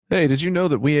Hey, did you know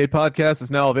that We Ate Podcast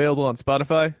is now available on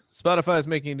Spotify? Spotify is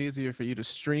making it easier for you to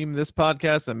stream this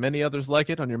podcast and many others like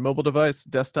it on your mobile device,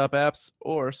 desktop apps,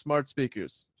 or smart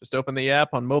speakers. Just open the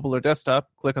app on mobile or desktop,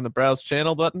 click on the Browse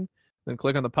Channel button, then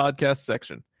click on the podcast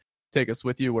section. Take us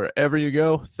with you wherever you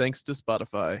go, thanks to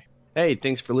Spotify. Hey,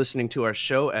 thanks for listening to our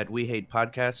show at We Hate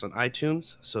Podcasts on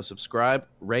iTunes. So subscribe,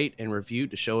 rate, and review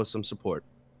to show us some support.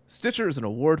 Stitcher is an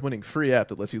award-winning free app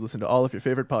that lets you listen to all of your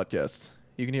favorite podcasts.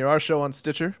 You can hear our show on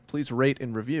Stitcher. Please rate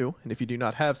and review. And if you do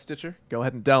not have Stitcher, go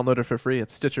ahead and download it for free at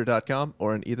Stitcher.com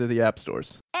or in either of the app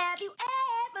stores. Have you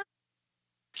ever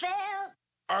felt?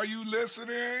 Are you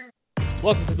listening?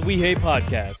 Welcome to the We Hate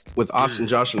Podcast. With Austin,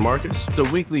 Josh, and Marcus. It's a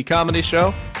weekly comedy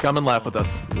show. Come and laugh with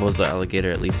us. Was the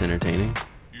alligator at least entertaining?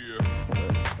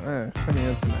 Yeah. I mean,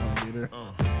 it's an alligator.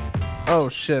 Oh,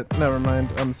 shit. Never mind.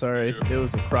 I'm sorry. It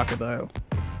was a crocodile.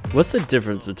 What's the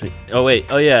difference between... Oh, wait.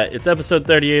 Oh, yeah. It's episode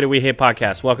 38 of We Hate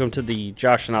Podcast. Welcome to the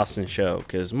Josh and Austin show,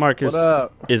 because Marcus What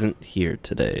up? isn't here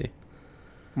today.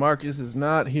 Marcus is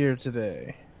not here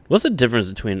today. What's the difference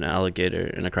between an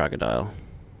alligator and a crocodile?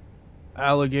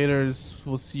 Alligators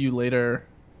will see you later.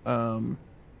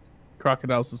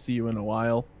 Crocodiles will see you in a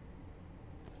while.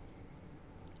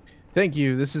 Thank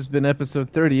you. This has been episode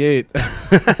 38.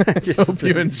 Hope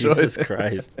you enjoyed Jesus it.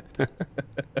 Christ.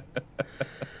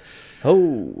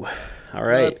 Oh, all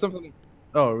right. It's something.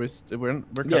 Oh, we're cutting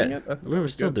Yeah, it? I thought we were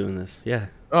still good. doing this. Yeah.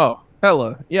 Oh,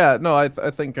 hella. Yeah, no, I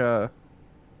think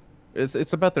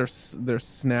it's about their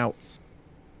snouts.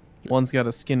 One's got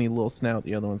a skinny little snout,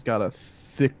 the other one's got a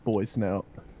thick boy snout.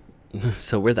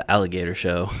 So we're the alligator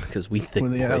show, because we thick We're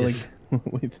the boys.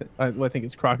 I think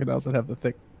it's crocodiles that have the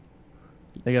thick.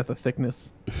 They got the thickness.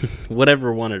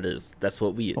 Whatever one it is, that's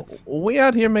what we is. We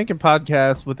out here making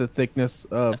podcasts with the thickness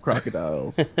of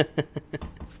crocodiles.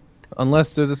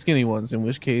 Unless they're the skinny ones, in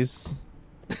which case,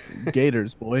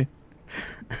 gators, boy.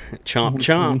 Chomp,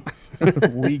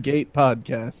 chomp. We gate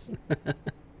podcasts.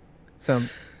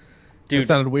 That Dude,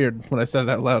 sounded weird when I said it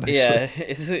out loud. Actually. yeah,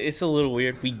 it's a little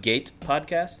weird. We gate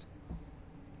podcast?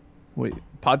 Wait,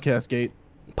 podcast gate.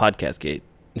 Podcast gate.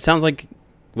 It sounds like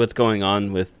what's going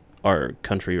on with our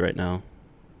country right now.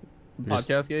 Just-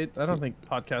 Podcast gate? I don't think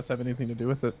podcasts have anything to do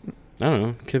with it. I don't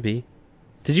know. Could be.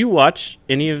 Did you watch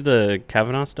any of the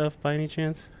Kavanaugh stuff by any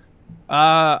chance?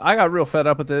 I got real fed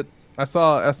up with it. I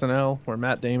saw SNL where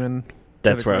Matt Damon.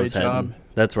 That's did a where I was great heading. job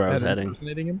That's where I was at heading.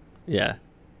 impersonating him. Yeah.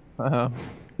 Just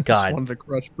God. wanted to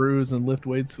crush Bruise and lift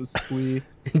weights with Squee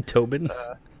Tobin.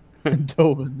 and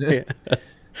Tobin. Yeah.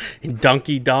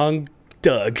 Donkey Dong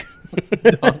Doug.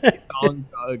 Donkey Kong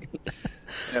Doug.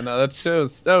 Yeah, no,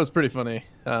 that was pretty funny.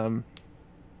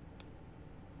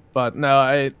 But no,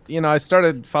 I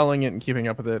started following it and keeping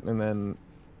up with it, and then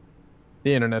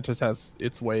the internet just has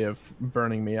its way of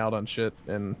burning me out on shit,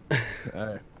 and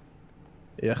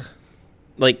yeah.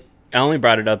 Like, I only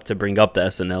brought it up to bring up the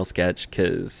SNL sketch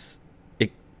because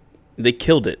they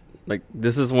killed it. Like,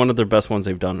 this is one of their best ones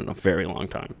they've done in a very long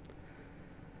time.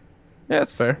 Yeah,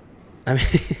 it's fair. I mean,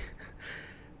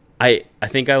 I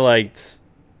think I liked...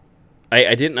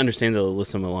 I didn't understand the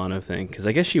Alyssa Milano thing, because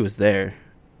I guess she was there.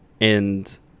 And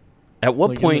at what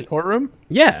Like in point... the courtroom?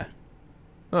 Yeah.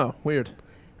 Oh, weird.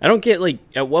 I don't get, like,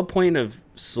 at what point of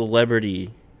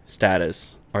celebrity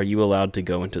status are you allowed to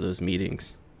go into those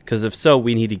meetings? Because if so,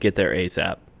 we need to get there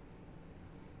ASAP.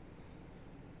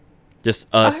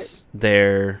 Just us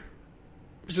there.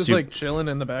 Just like chilling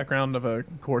in the background of a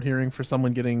court hearing for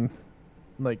someone getting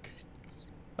like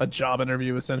a job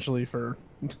interview essentially for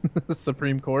the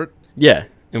Supreme Court. Yeah,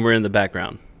 and we're in the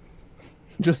background.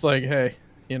 Just like, hey,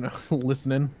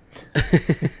 listening.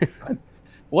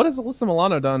 What has Alyssa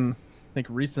Milano done, I think,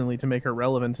 recently to make her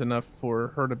relevant enough for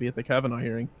her to be at the Kavanaugh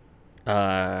hearing?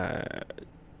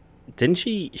 Didn't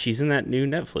she's in that new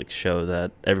Netflix show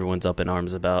that everyone's up in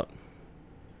arms about.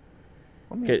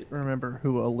 Let me Okay. remember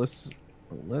who Alyssa.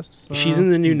 She's in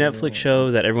the new Netflix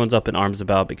show that everyone's up in arms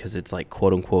about because it's like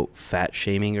quote unquote fat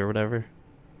shaming or whatever.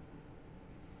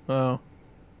 Oh,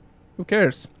 who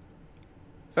cares?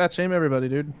 Fat shame everybody,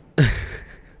 dude.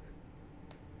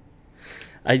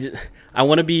 I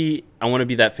want to be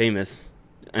that famous,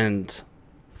 and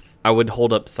I would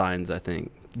hold up signs. I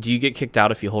think. Do you get kicked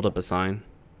out if you hold up a sign?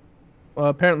 Well,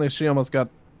 apparently she almost got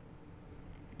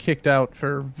kicked out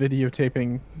for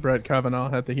videotaping Brett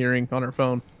Kavanaugh at the hearing on her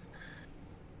phone.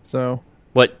 So,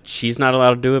 What? She's not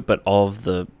allowed to do it, but all of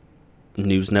the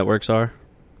news networks are.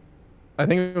 I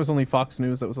think it was only Fox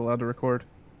News that was allowed to record.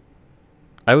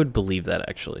 I would believe that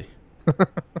actually.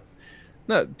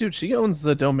 No, dude, she owns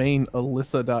the domain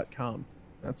alyssa.com.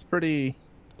 That's pretty...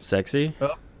 Sexy.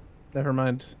 Never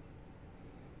mind.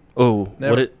 Oh,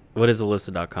 Never. what is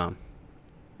Alyssa.com?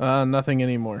 Nothing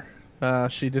anymore.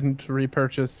 She didn't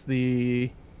repurchase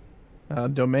the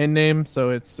domain name, so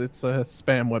it's a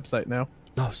spam website now.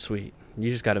 Oh, sweet. You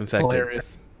just got infected.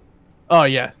 Hilarious. Oh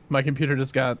yeah, my computer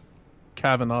just got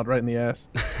Kavanagh right in the ass.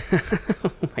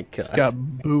 Oh my god. Just got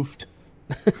boofed.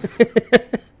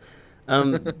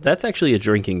 That's actually a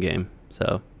drinking game.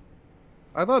 So,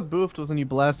 I thought boofed was when you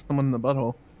blast someone in the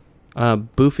butthole.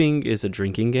 boofing is a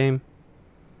drinking game.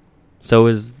 So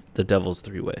is the Devil's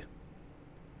Three-Way.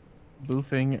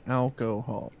 Boofing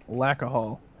alcohol.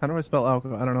 Alcohol. How do I spell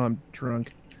alcohol? I don't know. I'm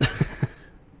drunk.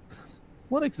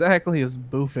 What exactly is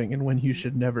boofing and when you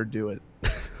should never do it?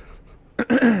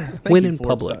 When in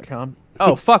public. Forbes.com.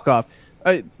 Oh, fuck off.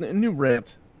 New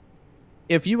rant.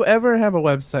 If you ever have a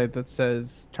website that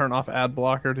says turn off ad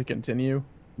blocker to continue,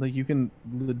 like you can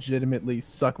legitimately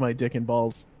suck my dick and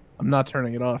balls. I'm not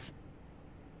turning it off.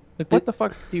 Like, what the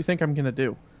fuck do you think I'm gonna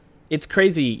do? It's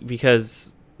crazy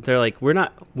because they're like,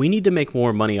 we need to make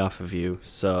more money off of you,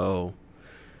 so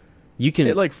you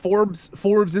can Like Forbes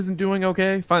isn't doing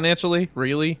okay financially,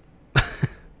 really.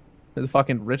 The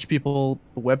fucking rich people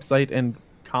website and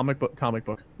comic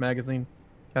book magazine.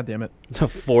 God damn it. The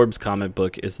Forbes comic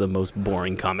book is the most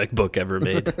boring comic book ever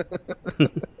made.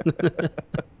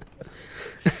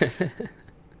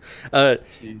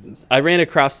 Jesus. I ran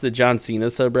across the John Cena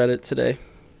subreddit today.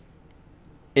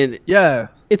 And Yeah.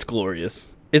 it's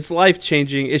glorious. It's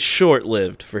life-changing. It's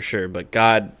short-lived for sure, but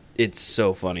God, it's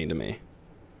so funny to me.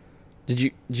 Did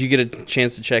you get a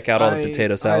chance to check out all the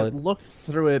potato salad? I looked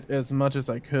through it as much as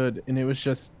I could, and it was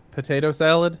just potato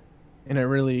salad, and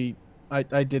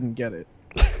I didn't get it.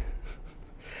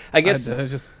 I guess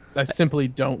I simply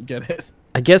don't get it.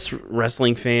 I guess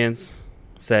wrestling fans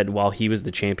said while he was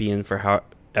the champion for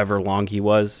however long he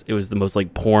was, it was the most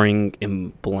like boring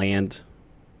and bland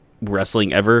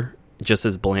wrestling ever, just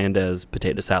as bland as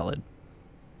potato salad.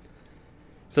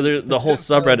 So the whole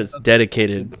subreddit's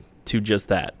dedicated to just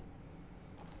that.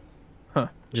 Huh.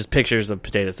 Just pictures of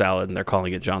potato salad, and they're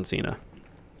calling it John Cena.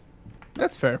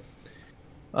 That's fair.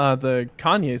 The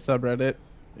Kanye subreddit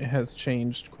has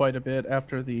changed quite a bit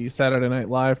after the Saturday Night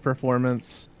Live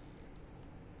performance.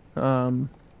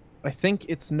 I think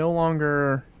it's no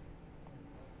longer...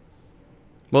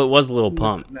 Well, it was Lil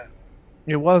Pump.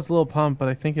 It was Lil Pump, but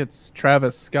I think it's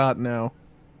Travis Scott now.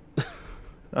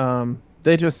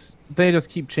 They just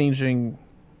keep changing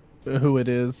who it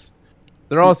is.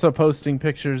 They're also posting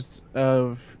pictures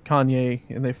of Kanye,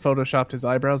 and they photoshopped his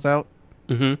eyebrows out.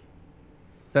 Mm-hmm.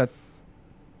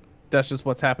 That's just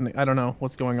what's happening. I don't know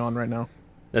what's going on right now.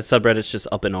 That subreddit's just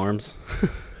up in arms.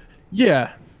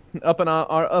 Yeah, up in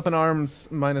arms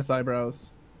minus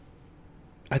eyebrows.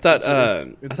 I thought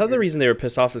It's the weird. reason they were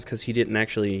pissed off is because he didn't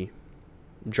actually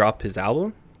drop his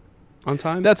album on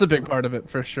time. That's a big part of it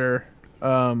for sure.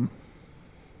 But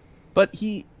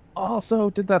he also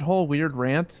did that whole weird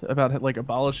rant about like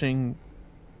abolishing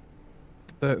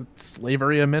the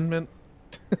slavery amendment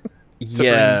to bring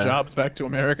jobs back to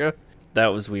America. That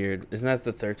was weird. Isn't that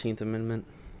the 13th Amendment?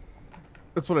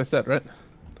 That's what I said, right?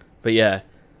 But yeah,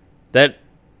 that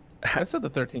I said the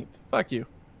 13th. Fuck you.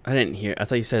 I didn't hear. I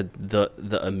thought you said the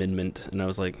amendment, and I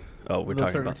was like, oh, we're The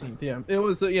talking 13th. about. Yeah, it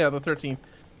was the 13th,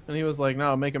 and he was like,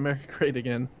 "No, make America great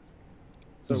again."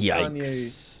 So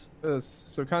Yikes!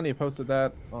 Kanye posted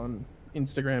that on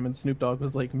Instagram, and Snoop Dogg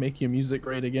was like, "Make your music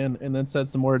great again," and then said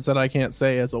some words that I can't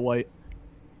say as a white.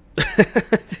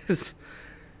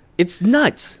 It's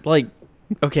nuts. Like,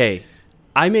 okay,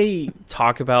 I may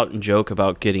talk about and joke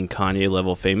about getting Kanye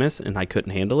level famous, and I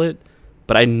couldn't handle it,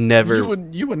 but I never.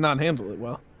 You would not handle it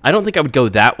well. I don't think I would go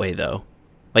that way though.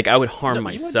 Like, I would harm No, you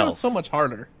would go myself. so much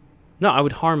harder. No, I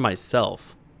would harm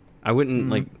myself. I wouldn't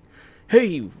like,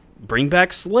 hey, bring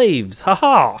back slaves,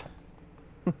 haha.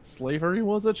 Slavery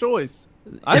was a choice.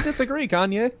 I disagree,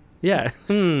 Kanye. Yeah.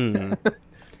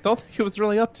 Don't think it was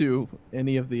really up to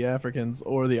any of the Africans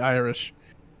or the Irish.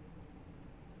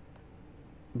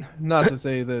 Not to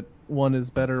say that one is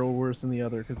better or worse than the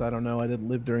other, because I don't know. I didn't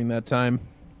live during that time.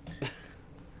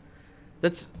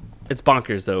 It's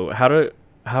bonkers though.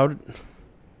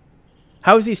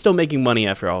 How is he still making money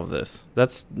after all of this?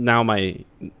 That's now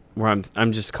where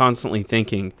I'm just constantly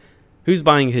thinking, who's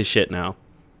buying his shit now?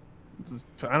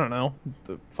 I don't know.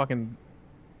 The fucking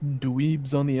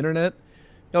dweebs on the internet.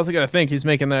 You also got to think he's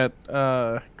making that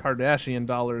Kardashian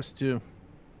dollars too.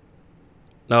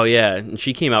 Oh yeah, and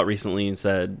she came out recently and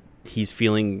said he's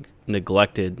feeling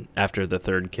neglected after the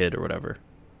third kid or whatever.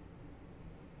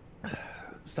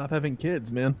 Stop having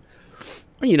kids, man.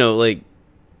 Or, like,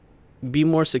 be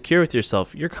more secure with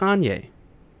yourself. You're Kanye.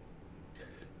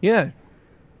 Yeah.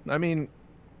 I mean,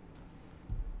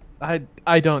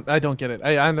 I don't get it.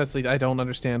 I honestly I don't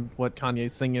understand what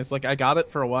Kanye's thing is. Like I got it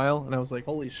for a while and I was like,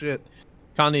 holy shit,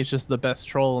 Kanye's just the best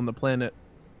troll on the planet.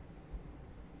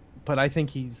 But I think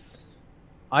he's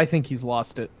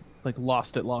lost it. Like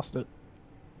lost it.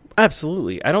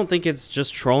 Absolutely. I don't think it's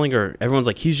just trolling or everyone's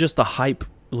like, he's just the hype.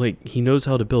 Like, he knows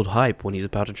how to build hype when he's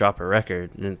about to drop a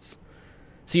record. And it's...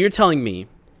 So you're telling me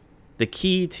the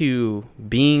key to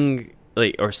being,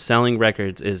 like, or selling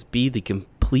records is be the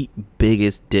complete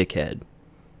biggest dickhead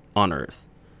on earth.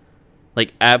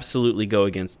 Like, absolutely go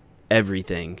against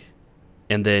everything.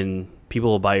 And then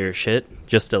people will buy your shit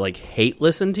just to, like, hate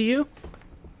listen to you?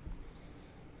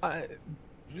 I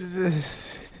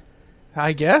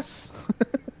guess.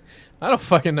 I don't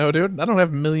fucking know, dude. I don't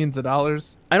have millions of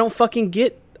dollars. I don't fucking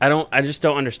get... I just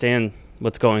don't understand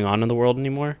what's going on in the world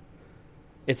anymore.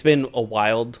 It's been a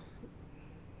wild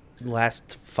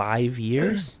last 5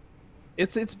 years.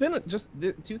 It's been just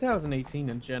 2018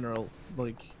 in general,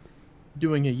 like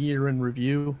doing a year in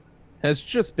review has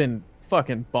just been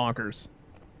fucking bonkers.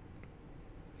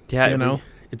 Yeah, you know,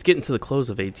 it's getting to the close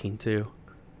of 18 too.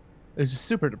 It's just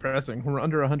super depressing. We're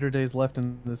under 100 days left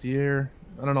in this year.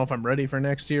 I don't know if I'm ready for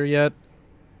next year yet.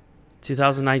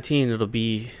 2019, it'll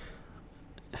be.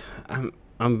 I'm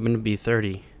gonna be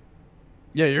 30.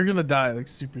 Yeah, you're gonna die like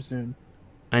super soon.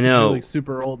 I know. You're like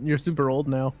super old. You're super old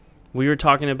now. We were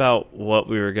talking about what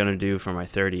we were gonna do for my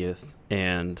 30th,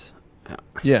 and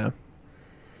yeah,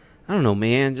 I don't know,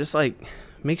 man. Just like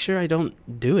make sure I don't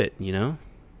do it. You know.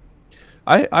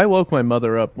 I woke my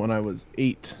mother up when I was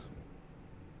 8.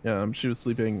 She was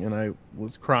sleeping and I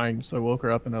was crying, so I woke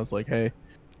her up and I was like, "Hey,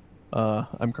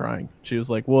 I'm crying." She was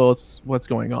like, "Well, what's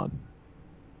going on?"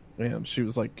 And she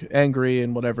was like angry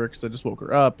and whatever because I just woke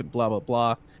her up and blah blah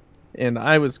blah. And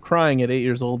I was crying at 8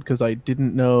 years old because I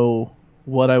didn't know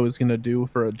what I was gonna do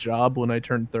for a job when I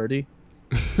turned 30.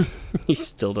 You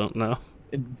still don't know,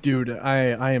 dude.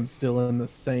 I am still in the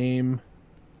same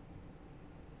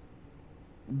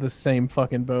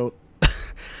fucking boat.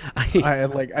 I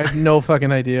have no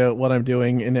fucking idea what I'm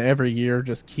doing, and every year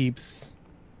just keeps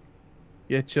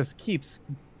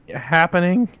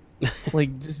happening.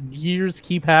 Like just years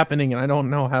keep happening, and I don't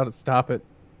know how to stop it.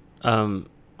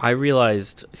 I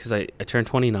realized because I turned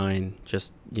 29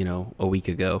 just a week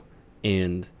ago,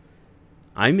 and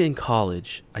I'm in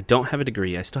college. I don't have a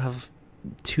degree. I still have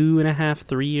 2.5,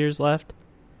 3 years left,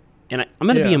 and I'm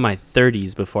gonna be in my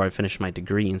 30s before I finish my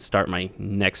degree and start my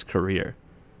next career.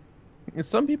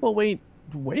 Some people wait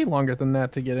way longer than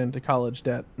that to get into college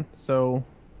debt. So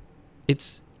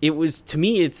it was to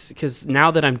me. It's because now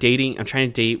that I'm trying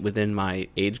to date within my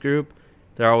age group.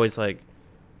 They're always like,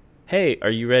 "Hey,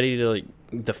 are you ready to like?"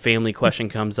 The family question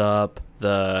comes up.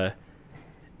 Who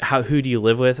do you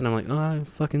live with? And I'm like, "Oh, I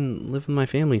fucking live with my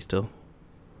family still.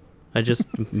 I just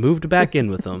moved back in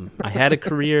with them. I had a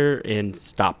career and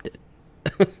stopped it."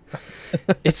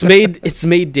 It's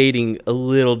made dating a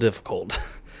little difficult.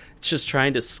 It's just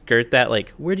trying to skirt that, like,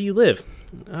 where do you live?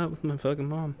 With my fucking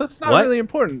mom. That's not really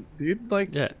important, dude.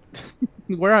 Like, yeah.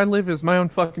 Where I live is my own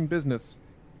fucking business.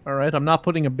 All right? I'm not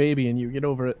putting a baby in you. Get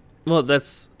over it. Well,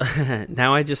 that's...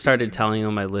 Now I just started telling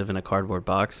them I live in a cardboard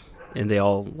box, and they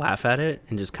all laugh at it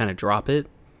and just kind of drop it.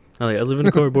 I'm like, I live in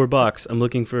a cardboard box. I'm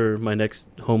looking for my next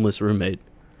homeless roommate.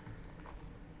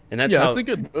 And that's that's a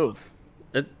good move.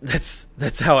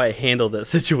 That's how I handle that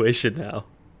situation now.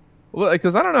 Well,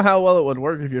 because I don't know how well it would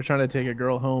work if you're trying to take a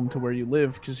girl home to where you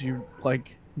live, because you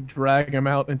like drag them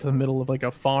out into the middle of like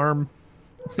a farm.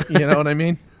 You know what I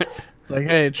mean? It's like,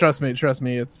 hey, trust me,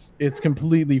 it's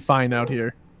completely fine out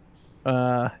here.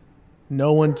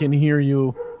 No one can hear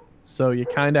you, so you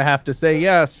kind of have to say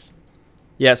yes.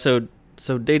 Yeah. So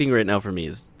dating right now for me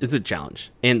is a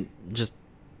challenge, and just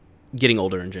getting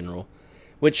older in general.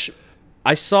 Which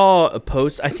I saw a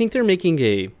post. I think they're making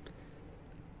a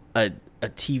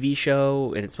TV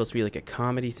show, and it's supposed to be like a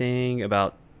comedy thing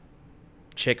about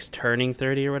chicks turning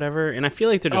 30 or whatever, and I feel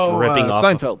like they're just ripping off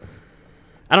Seinfeld.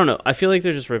 I don't know. I feel like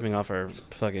they're just ripping off our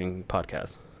fucking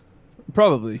podcast.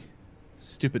 Probably.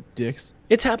 Stupid dicks.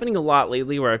 It's happening a lot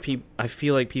lately where I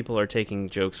feel like people are taking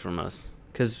jokes from us,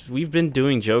 because we've been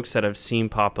doing jokes that I've seen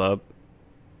pop up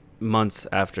months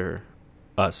after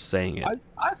us saying it.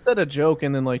 I said a joke,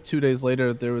 and then like 2 days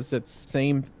later there was that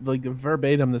same, like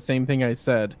verbatim the same thing I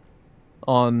said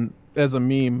on as a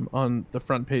meme on the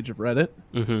front page of Reddit.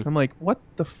 Mm-hmm. I'm like, what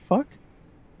the fuck?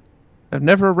 I've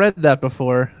never read that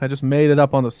before. I just made it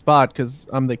up on the spot because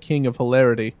I'm the king of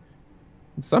hilarity.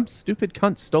 And some stupid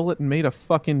cunt stole it and made a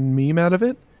fucking meme out of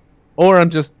it, or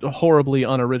I'm just horribly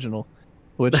unoriginal,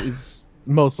 which is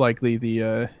most likely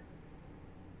the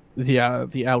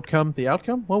outcome. The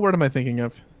outcome? What word am I thinking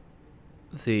of?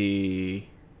 The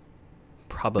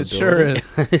probability. It sure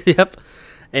is. Yep.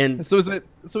 And So is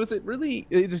it really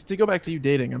just to go back to you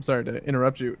dating? I'm sorry to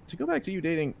interrupt you. To go back to you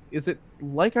dating, is it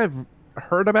like I've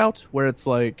heard about where it's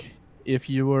like if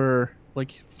you were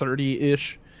like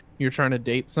 30-ish, you're trying to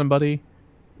date somebody,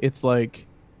 it's like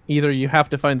either you have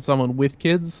to find someone with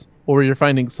kids or you're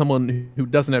finding someone who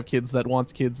doesn't have kids that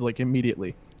wants kids like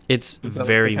immediately. it's Is that like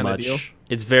very the kinda much deal?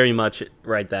 it's very much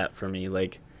right that for me.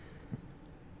 Like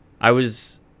I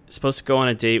was supposed to go on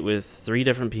a date with 3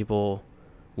 different people.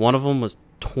 One of them was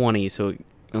 20, so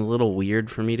a little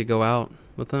weird for me to go out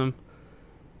with them.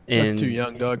 And That's too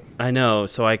young, dog. I know,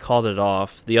 so I called it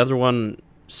off. The other one,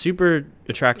 super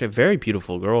attractive, very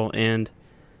beautiful girl, and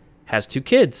has 2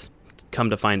 kids, come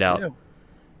to find out. Yeah.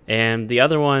 And the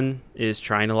other one is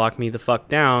trying to lock me the fuck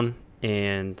down,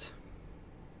 and,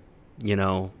 you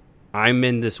know, I'm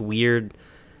in this weird,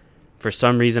 for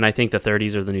some reason, I think the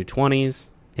 30s are the new 20s,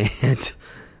 and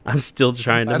I'm still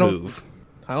trying to move.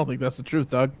 I don't think that's the truth,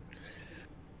 dog.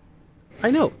 I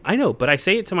know, but I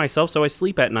say it to myself so I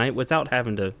sleep at night without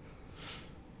having to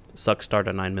start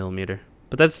a 9mm.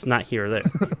 But that's not here or there.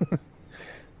 You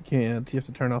can't. You have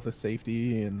to turn off the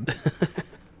safety, and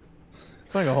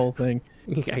it's like a whole thing.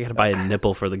 I gotta buy a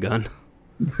nipple for the gun.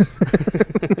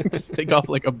 Just take off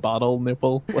like a bottle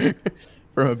nipple, like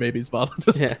from a baby's bottle.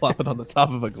 Just Yeah. plop it on the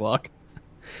top of a Glock.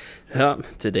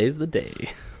 Today's the day.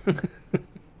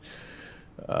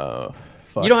 Fuck.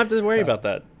 You don't have to worry about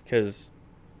that because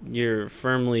you're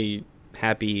firmly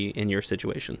happy in your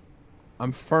situation.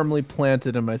 I'm firmly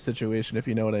planted in my situation, if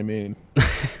you know what I mean.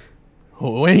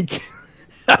 Wink.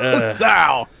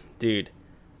 Sow. Dude.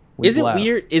 We Is it blast.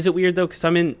 weird? Is it weird though? Because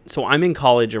I'm in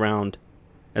college around,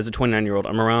 as a 29-year-old,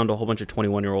 I'm around a whole bunch of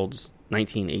 21-year-olds,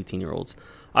 19, 18-year-olds.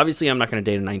 Obviously, I'm not going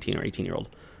to date a 19 or 18-year-old.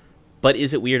 But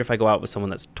is it weird if I go out with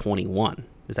someone that's 21?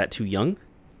 Is that too young?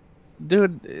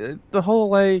 Dude, the whole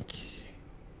like,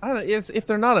 I don't know, if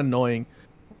they're not annoying,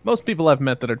 most people I've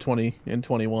met that are 20 and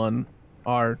 21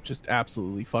 are just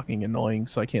absolutely fucking annoying,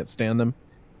 so I can't stand them.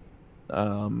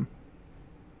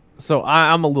 So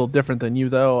I'm a little different than you,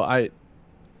 though. I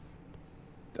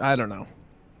don't know.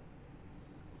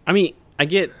 I mean,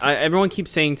 everyone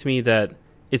keeps saying to me that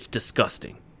it's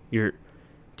disgusting. Do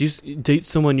you date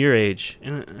someone your age?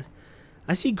 And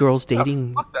I see girls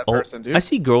dating. fuck that person, dude. I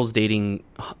see girls dating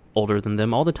older than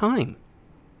them all the time.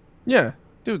 Yeah,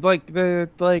 dude, like Hugh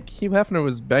Hefner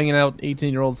was banging out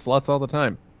 18-year-old sluts all the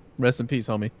time. Rest in peace,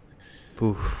 homie.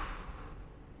 Oof.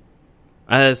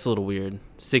 That's a little weird.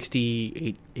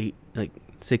 60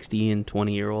 and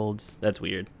 20-year-olds. That's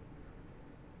weird.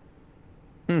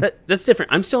 That's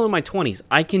different. I'm still in my 20s.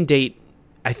 I can date,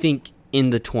 I think,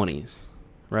 in the 20s,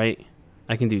 right?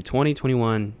 I can do 20,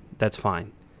 21. That's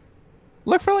fine.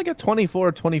 Look for like a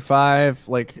 24, 25.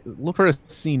 Like, look for a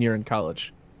senior in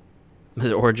college.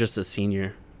 Or just a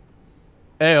senior.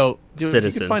 Ayo, dude, if you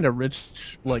Citizen. could find a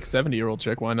rich, like, 70-year-old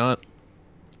chick, why not?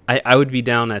 I would be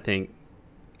down, I think.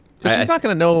 'Cause she's not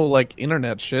going to know, like,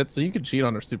 internet shit, so you could cheat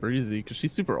on her super easy, because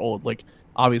she's super old. Like,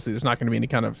 obviously, there's not going to be any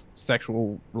kind of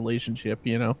sexual relationship,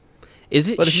 you know? Is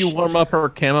it? But if you warm up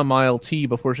her chamomile tea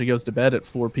before she goes to bed at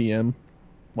 4 p.m.,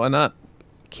 why not?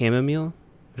 chamomile?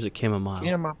 Or is it chamomile?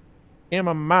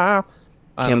 Chamomile.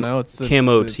 I don't know. It's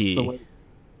camo it's tea. the way-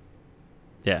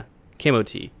 Yeah, camo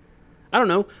tea. I don't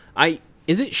know.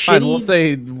 Is it Fine, shitty? we'll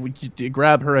say you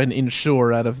grab her and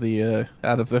insure out of the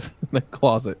the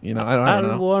closet. You know, I don't I'll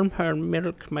know. warm her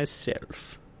milk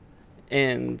myself.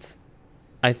 And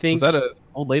I think Was that an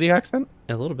old lady accent?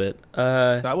 a little bit.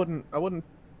 I wouldn't.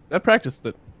 I practiced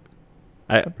it.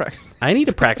 I Practiced. I need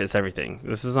to practice everything.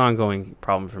 This is an ongoing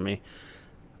problem for me.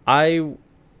 I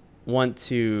want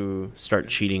to start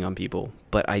cheating on people,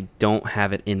 but I don't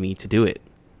have it in me to do it.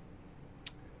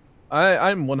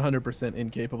 I'm 100%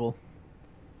 incapable.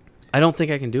 I don't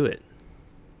think I can do it.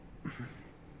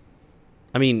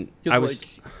 I mean, 'Cause,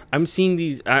 I'm seeing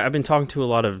these. I've been talking to a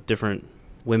lot of different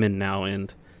women now,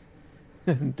 and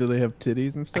do they have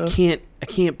titties and I stuff?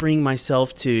 can't bring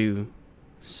myself to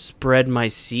spread my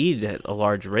seed at a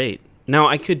large rate. Now,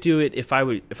 I could do it if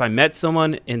I met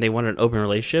someone and they wanted an open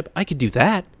relationship. I could do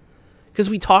that because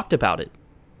we talked about it.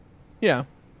 Yeah.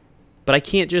 But I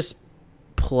can't just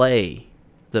play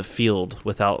the field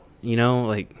without,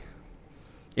 like,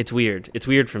 it's weird. It's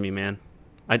weird for me, man.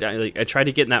 I try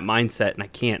to get in that mindset and I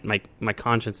can't. My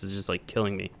conscience is just like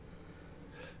killing me.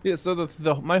 Yeah. So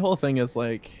my whole thing is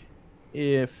like,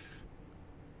 if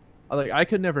I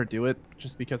could never do it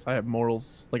just because I have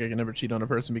morals. Like I can never cheat on a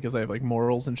person because I have like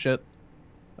morals and shit.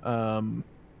 And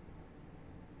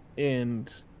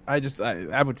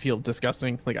I would feel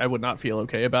disgusting. Like I would not feel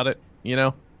okay about it. You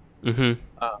know. Mm-hmm.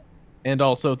 And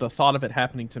also the thought of it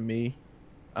happening to me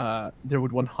there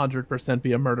would 100%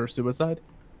 be a murder-suicide.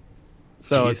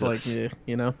 So Jesus. it's like,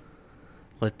 you know,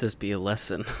 Let this be a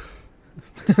lesson.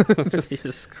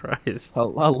 Jesus Christ. a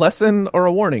lesson or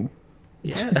a warning.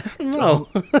 Yeah, I don't know.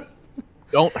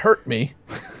 Don't hurt me.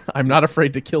 I'm not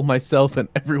afraid to kill myself and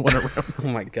everyone around Oh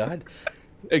my god.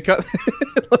 me. Like, I'm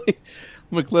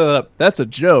gonna clear that up. That's a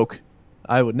joke.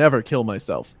 I would never kill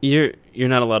myself. You're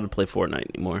not allowed to play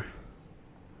Fortnite anymore.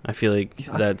 I feel like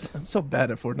that's I'm so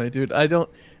bad at Fortnite, dude. I don't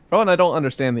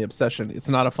understand the obsession. It's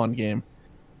not a fun game.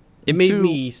 it made Two-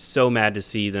 me so mad to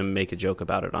see them make a joke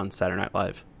about it on Saturday Night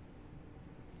Live.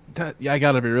 Yeah, I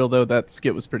gotta be real though. That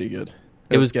skit was pretty good.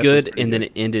 It was sketch good, pretty and then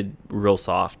it ended real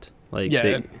soft. Like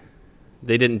Yeah.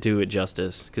 they didn't do it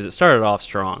justice because it started off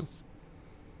strong.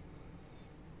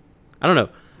 I don't know.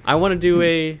 I want to do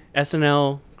a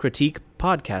SNL critique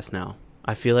podcast now.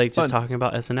 I feel like just Fun. talking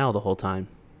about SNL the whole time.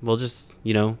 We'll just,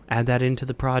 add that into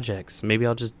the projects. Maybe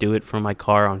I'll just do it from my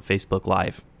car on Facebook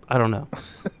Live. I don't know.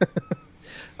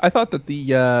 I thought that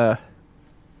the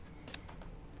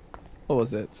what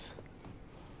was it?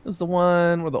 It was the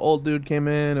one where the old dude came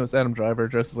in. It was Adam Driver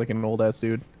dressed as like an old ass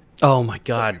dude. Oh my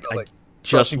god! Like, I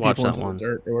just crushing watched people that into the one.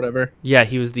 dirt or whatever. Yeah,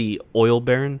 he was the oil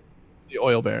baron. The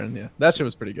oil baron. Yeah, that shit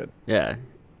was pretty good. Yeah.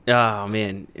 Oh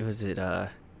man,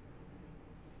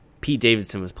 Pete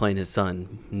Davidson was playing his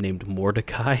son named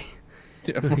Mordecai.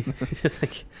 Yeah. It's just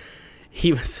like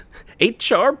he was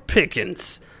H.R.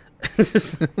 Pickens.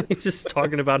 He's just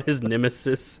talking about his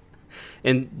nemesis,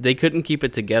 and they couldn't keep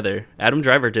it together. Adam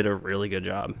Driver did a really good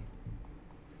job,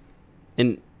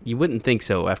 and you wouldn't think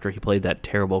so after he played that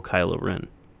terrible Kylo Ren.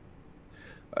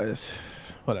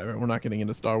 Whatever. We're not getting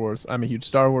into Star Wars. I'm a huge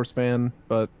Star Wars fan,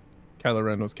 but Kylo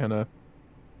Ren was kind of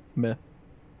meh.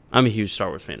 I'm a huge Star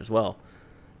Wars fan as well.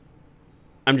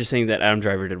 I'm just saying that Adam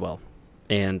Driver did well,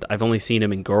 and I've only seen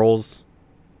him in Girls,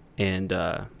 and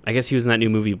I guess he was in that new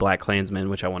movie Black Klansman,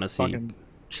 which I want to see. Fucking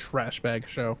trash bag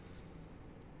show.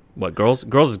 What, Girls?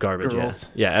 Girls is garbage. Girls.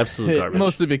 Yeah, absolute garbage.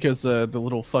 Mostly because the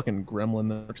little fucking gremlin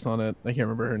that works on it. I can't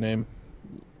remember her name.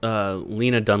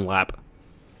 Lena Dunlap.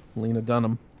 Lena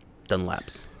Dunham.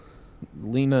 Dunlaps.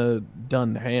 Lena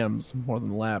Dunhams more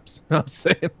than laps. I'm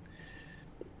saying.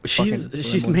 She's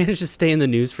gremlin. managed to stay in the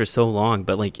news for so long,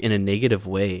 but like in a negative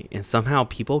way, and somehow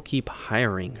people keep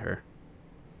hiring her.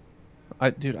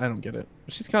 Dude, I don't get it.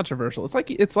 She's controversial. It's like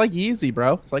Yeezy,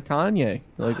 bro. It's like Kanye.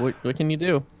 Like, what can you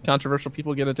do? Controversial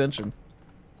people get attention.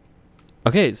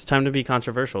 Okay, it's time to be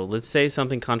controversial. Let's say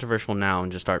something controversial now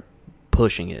and just start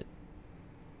pushing it.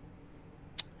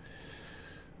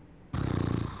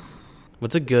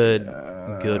 What's a good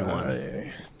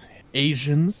one?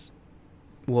 Asians.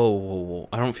 Whoa.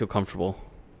 I don't feel comfortable.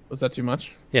 Was that too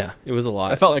much? Yeah, it was a lot.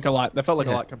 That felt like a lot. That felt like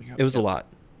a Yeah, lot coming out. It was a lot.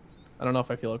 I don't know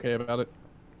if I feel okay about it.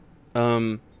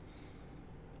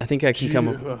 I think I can come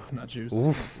up. Oh, not juice.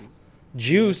 Oof.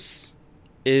 Juice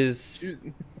is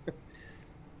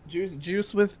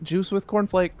Juice with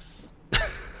cornflakes.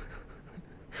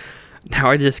 now.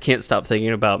 I just can't stop thinking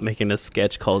about making a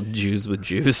sketch called "Jews with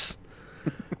Juice."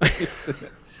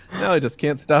 Now I just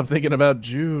can't stop thinking about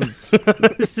Jews.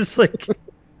 It's just like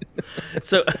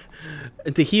so.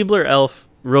 The Hebler elf,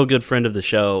 real good friend of the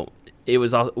show. We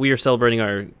were celebrating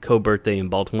our co-birthday in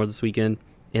Baltimore this weekend,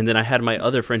 and then I had my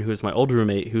other friend who was my old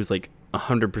roommate, who's like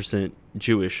 100%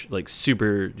 Jewish, like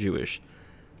super Jewish.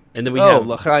 And then we have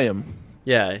L'chaim.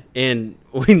 yeah. And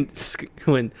when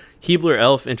Hebler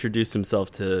elf introduced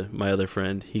himself to my other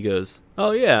friend, he goes,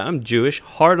 "Oh yeah, I'm Jewish,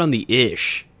 hard on the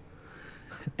ish."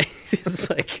 It's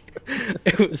like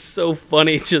it was so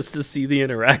funny just to see the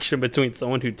interaction between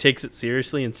someone who takes it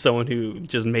seriously and someone who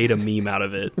just made a meme out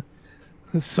of it.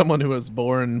 Someone who was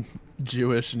born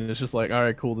Jewish and is just like, all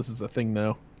right, cool, this is a thing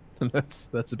now. And that's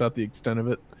about the extent of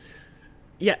it.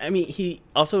 Yeah, I mean, he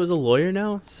also is a lawyer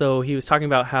now, so he was talking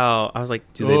about how I was like,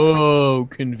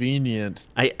 Convenient.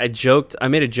 I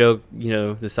made a joke,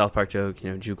 the South Park joke,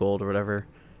 Jew gold or whatever.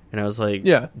 And I was like,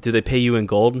 Yeah. Do they pay you in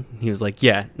gold? And he was like,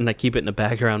 yeah. And I keep it in a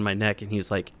bag around my neck. And he was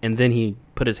like, and then he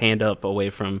put his hand up away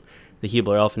from the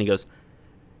Hebler elf and he goes,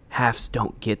 halves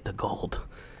don't get the gold.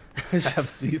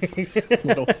 Have these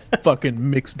little fucking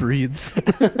mixed breeds.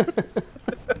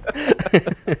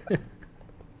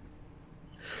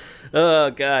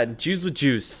 Oh, God. Jews with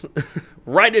juice.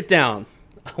 Write it down.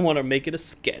 I want to make it a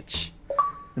sketch.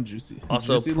 Juicy.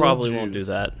 Also, Juicy probably little won't do Jews.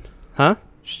 that. Huh?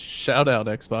 Shout out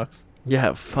Xbox.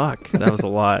 Yeah, fuck. That was a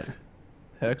lot.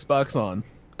 Xbox on.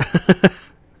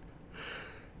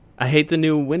 I hate the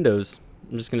new Windows.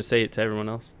 I'm just going to say it to everyone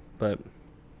else. But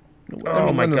I oh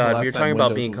mean, my when was the God, last you're time talking about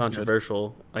Windows being was good?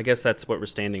 controversial. I guess that's what we're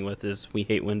standing with is we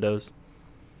hate Windows.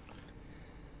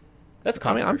 That's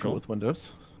I mean, controversial. I'm cool with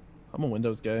Windows. I'm a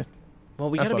Windows guy. Well,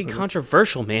 we I gotta be fuck with it.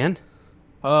 controversial, man.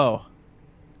 Oh.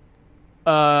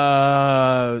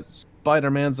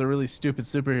 Spider-Man's a really stupid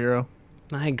superhero.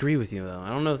 I agree with you, though. I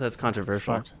don't know if that's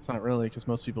controversial. Fuck, it's not really, because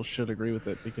most people should agree with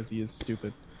it because he is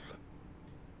stupid.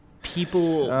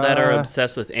 People that are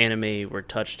obsessed with anime were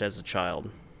touched as a child.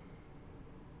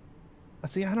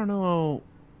 See, I don't know.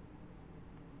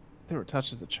 They were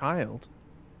touched as a child.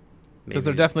 Because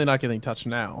Maybe. they're definitely not getting touched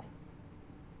now.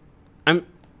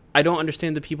 I don't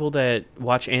understand the people that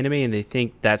watch anime and they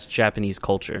think that's Japanese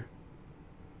culture.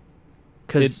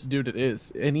 Dude, it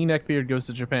is. Any neckbeard goes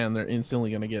to Japan, they're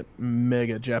instantly going to get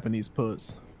mega Japanese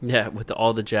puss. Yeah, with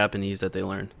all the Japanese that they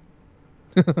learn.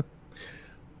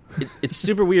 It's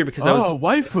super weird because I was...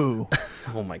 waifu!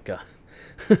 Oh my god.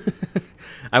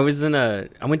 I went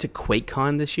to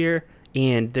QuakeCon this year,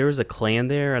 and there was a clan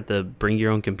there at the Bring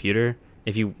Your Own Computer,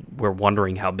 if you were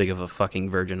wondering how big of a fucking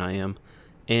virgin I am.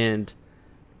 And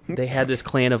they had this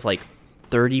clan of like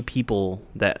 30 people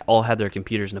that all had their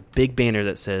computers and a big banner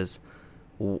that says,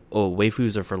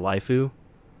 waifus are for laifu.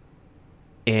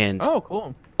 And Oh,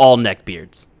 cool. all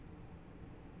neckbeards.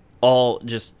 All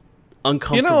just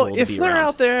uncomfortable to if be they're around.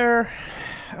 out there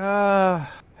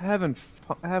having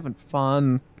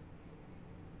fun,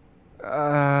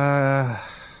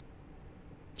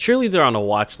 Surely they're on a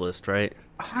watch list, right?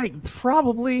 I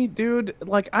probably, dude.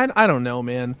 Like, I don't know,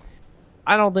 man.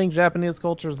 I don't think Japanese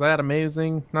culture is that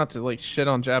amazing. Not to like shit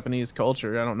on Japanese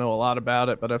culture. I don't know a lot about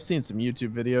it, but I've seen some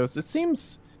YouTube videos. It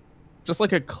seems just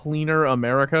like a cleaner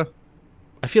America.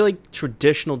 I feel like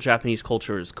traditional Japanese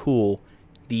culture is cool.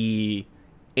 The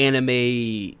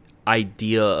anime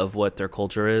idea of what their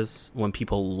culture is, when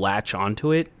people latch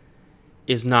onto it,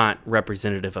 is not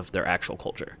representative of their actual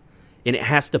culture. And it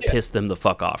has to piss them the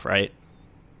fuck off, right?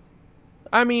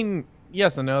 I mean,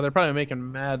 yes and no. They're probably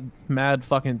making mad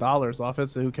fucking dollars off it,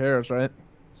 so who cares, right?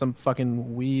 Some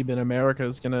fucking weeb in America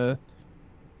is gonna,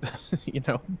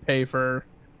 pay for...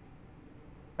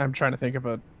 I'm trying to think of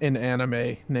an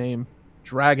anime name.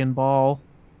 Dragon Ball.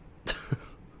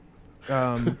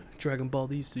 Dragon Ball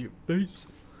these to your face.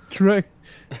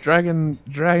 Dragon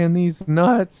these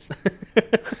nuts.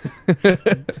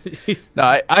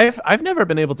 No, I've never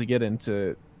been able to get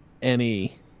into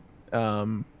any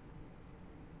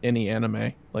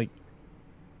anime. Like,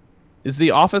 is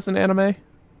The Office an anime?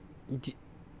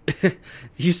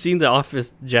 You've seen the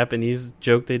Office Japanese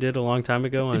joke they did a long time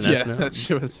ago on Yeah, SNL? that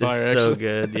shit was It's fire. so actually.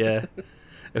 good, yeah.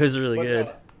 It was really But,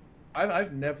 good.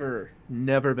 I've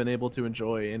never been able to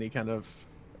enjoy any kind of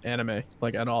anime,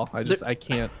 like, at all. I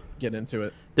can't get into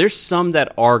it. There's some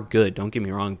that are good, don't get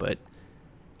me wrong, but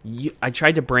I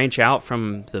tried to branch out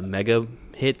from the mega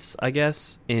hits, I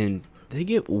guess, and they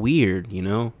get weird, you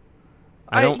know?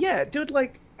 Yeah, dude,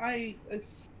 like, I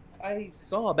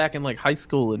saw back in, like, high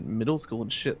school and middle school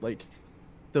and shit, like,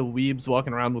 the weebs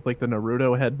walking around with, like, the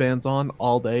Naruto headbands on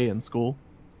all day in school.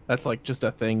 That's, like, just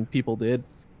a thing people did.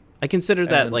 I consider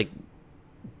that, And- like,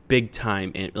 big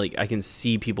time, and, like, I can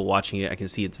see people watching it, I can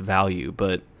see its value,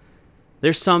 but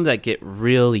there's some that get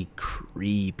really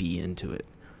creepy into it.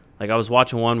 Like, I was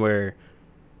watching one where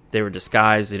they were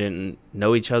disguised, they didn't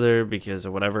know each other because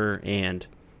of whatever, and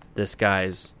this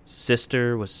guy's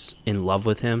sister was in love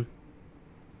with him.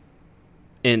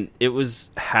 And it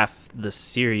was half the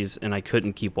series, and I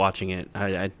couldn't keep watching it.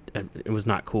 It was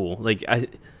not cool. Like,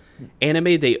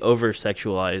 anime, they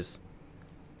over-sexualize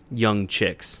young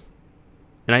chicks.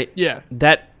 And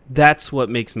that's what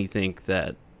makes me think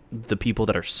that the people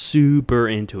that are super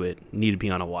into it need to be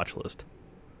on a watch list.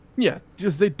 Yeah,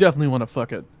 because they definitely want to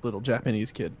fuck a little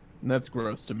Japanese kid. And that's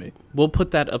gross to me. We'll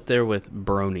put that up there with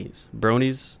bronies.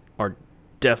 Bronies are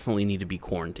definitely need to be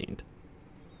quarantined.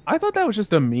 I thought that was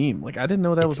just a meme. Like, I didn't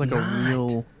know that It's was, like, not. a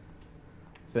real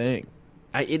thing.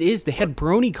 It is. They had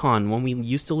BronyCon when we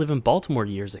used to live in Baltimore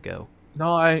years ago.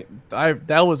 No, I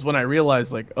that was when I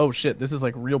realized, like, oh shit, this is,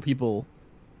 like, real people.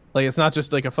 Like, it's not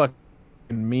just, like, a fucking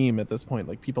meme at this point.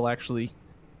 Like, people actually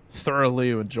thoroughly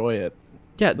enjoy it.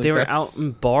 Yeah, Like, they were that's- out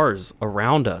in bars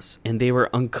around us, and they were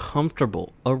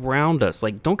uncomfortable around us.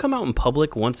 Like, don't come out in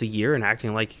public once a year and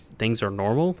acting like things are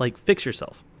normal. Like, fix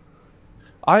yourself.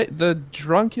 The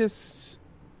drunkest,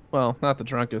 well, not the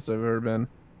drunkest I've ever been.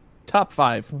 Top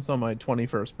 5 was on my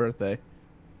 21st birthday,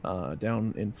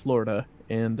 down in Florida,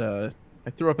 and I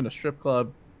threw up in a strip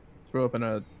club, threw up in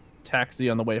a taxi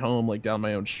on the way home, like down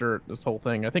my own shirt. This whole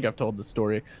thing. I think I've told this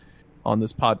story on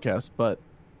this podcast, but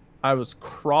I was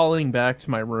crawling back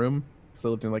to my room because I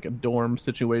lived in like a dorm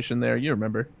situation there. You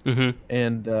remember? Mm-hmm.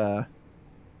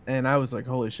 And I was like,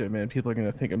 holy shit, man! People are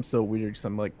gonna think I'm so weird because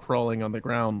I'm like crawling on the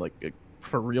ground, like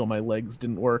for real. My legs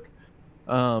didn't work.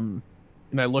 And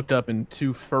and I looked up, and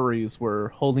two furries were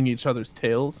holding each other's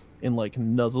tails and like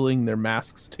nuzzling their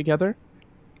masks together.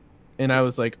 And I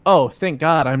was like, "Oh, thank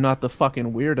God, I'm not the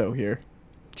fucking weirdo here."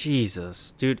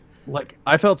 Jesus, dude. Like,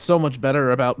 I felt so much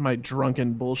better about my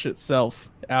drunken bullshit self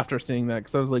after seeing that,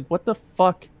 because I was like, "What the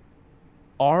fuck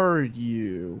are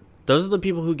you?" Those are the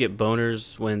people who get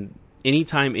boners when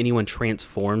anytime anyone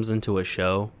transforms into a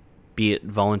show, be it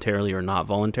voluntarily or not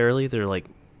voluntarily, they're like,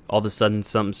 all of a sudden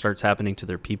something starts happening to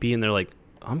their pee-pee, and they're like,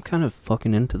 I'm kind of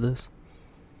fucking into this.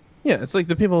 Yeah, it's like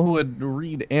the people who would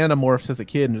read Animorphs as a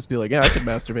kid and just be like, "Yeah, I could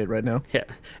masturbate right now." Yeah.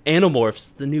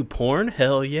 Animorphs, the new porn?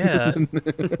 Hell yeah.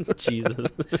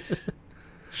 Jesus.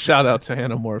 Shout out to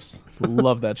Animorphs.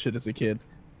 Love that shit as a kid.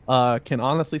 Can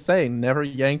honestly say, never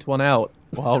yanked one out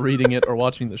while reading it or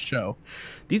watching the show.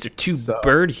 These are two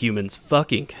bird humans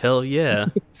fucking. Hell yeah.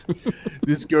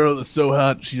 This girl is so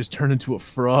hot, she just turned into a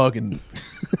frog, and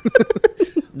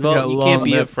Well, you can't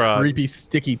be a frog. Creepy,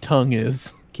 sticky tongue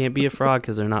is. Can't be a frog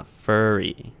because they're not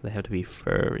furry. They have to be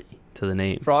furry to the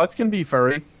name. Frogs can be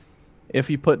furry if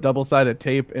you put double-sided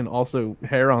tape and also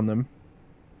hair on them.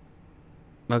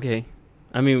 Okay.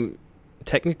 I mean,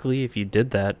 technically, if you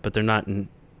did that, but they're not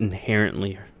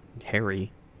inherently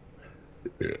hairy.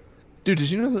 Dude, did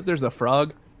you know that there's a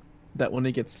frog that when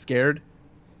it gets scared,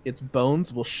 its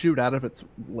bones will shoot out of its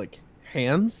like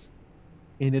hands,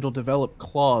 and it'll develop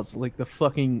claws like the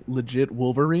fucking legit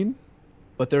Wolverine,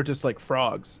 but they're just like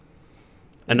frogs.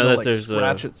 I know They'll, that like, there's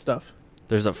scratch at stuff.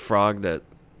 There's a frog that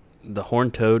the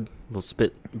horned toad will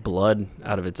spit blood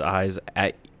out of its eyes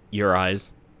at your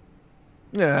eyes.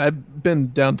 Yeah, I've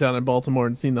been downtown in Baltimore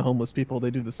and seen the homeless people.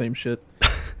 They do the same shit.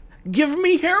 Give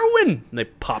me heroin! And they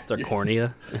pop their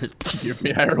cornea. Give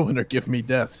me heroin or give me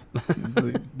death.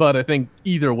 But I think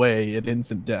either way, it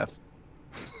ends in death.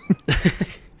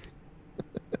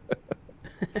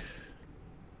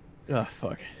 Ah,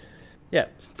 fuck. Yeah,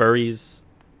 furries,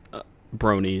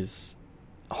 bronies,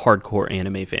 hardcore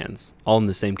anime fans, all in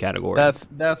the same category.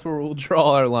 That's where we'll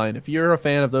draw our line. If you're a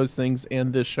fan of those things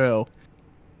and this show,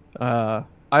 I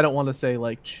don't want to say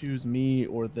like choose me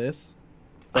or this,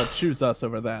 but choose us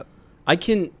over that. I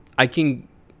can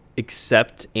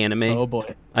accept anime. Oh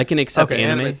boy, I can accept okay,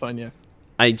 anime. Anime's fine, yeah.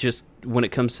 I just, when it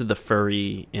comes to the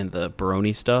furry and the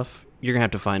brony stuff, you're gonna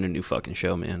have to find a new fucking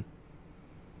show, man.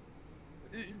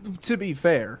 To be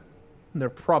fair, they're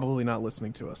probably not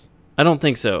listening to us. I don't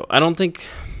think so. I don't think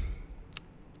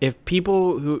if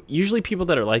people usually people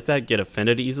that are like that get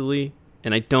offended easily,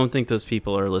 and I don't think those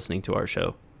people are listening to our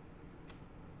show.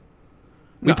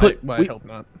 I hope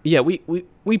not. Yeah,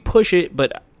 we push it,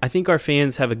 but I think our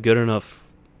fans have a good enough,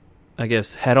 I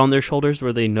guess, head on their shoulders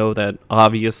where they know that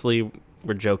obviously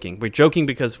we're joking. We're joking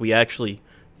because we actually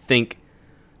think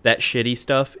that shitty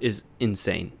stuff is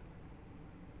insane.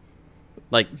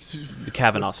 Like the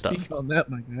Kavanaugh stuff. Speak on that,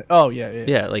 my guy. Oh, yeah.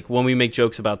 Yeah, like when we make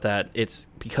jokes about that, it's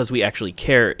because we actually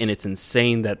care, and it's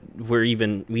insane that we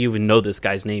even know this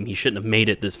guy's name. He shouldn't have made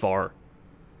it this far.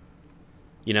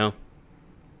 You know?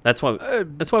 That's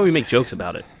why we make jokes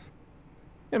about it.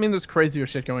 I mean, there's crazier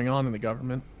shit going on in the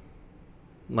government.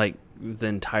 Like the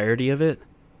entirety of it?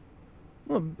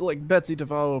 Well, like Betsy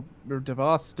DeVos or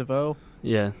DeVos.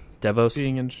 Yeah, Devos.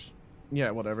 Being in,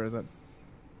 whatever.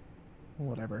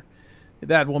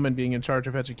 That woman being in charge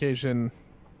of education,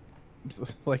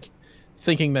 like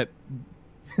thinking that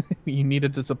you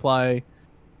needed to supply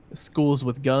schools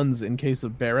with guns in case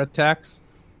of bear attacks.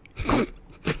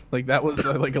 Like that was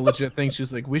like a legit thing.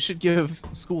 She's like, we should give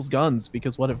schools guns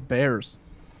because what if bears?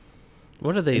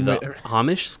 What are they, the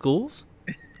Amish schools?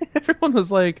 Everyone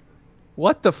was like,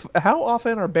 what the how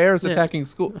often are bears attacking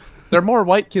school? There are more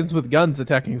white kids with guns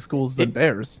attacking schools than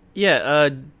bears. Yeah,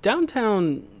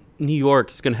 downtown New York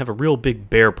is going to have a real big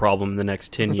bear problem in the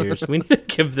next 10 years. We need to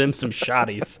give them some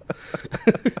shotties.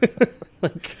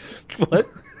 Like, what?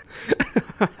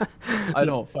 I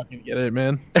don't fucking get it,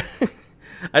 man.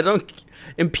 I don't...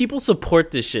 And people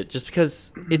support this shit just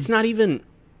because it's not even...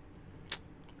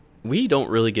 We don't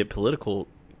really get political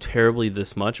terribly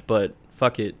this much, but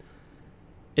fuck it.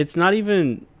 It's not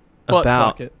even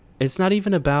about... Fuck it. It's not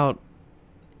even about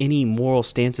any moral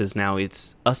stances now.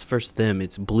 It's us versus them.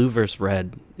 It's blue versus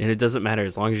red. And it doesn't matter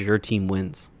as long as your team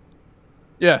wins.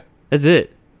 Yeah. That's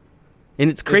it. And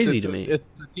it's crazy to me.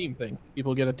 It's a team thing.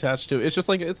 People get attached to. It's just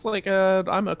like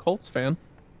I'm a Colts fan.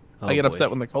 I get upset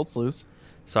when the Colts lose.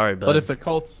 Sorry, bud. But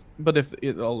if a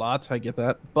lot, I get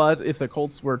that. But if the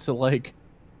Colts were to like,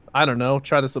 I don't know,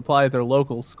 try to supply their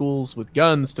local schools with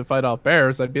guns to fight off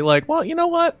bears, I'd be like, well, you know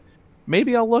what?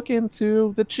 Maybe I'll look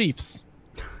into the Chiefs.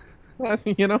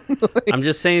 You know? I'm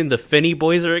just saying the Finney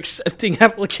boys are accepting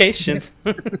applications.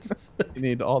 They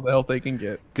need all the help they can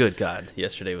get. Good God.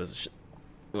 Yesterday was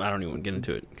I don't even want to get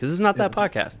into it because it's not that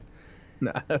podcast.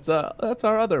 Nah, that's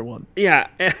our other one. Yeah,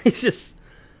 it's just,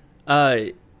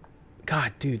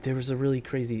 God, dude, there was a really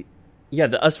crazy,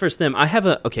 the Us vs. Them. I have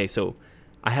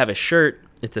a shirt.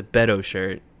 It's a Beto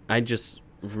shirt. I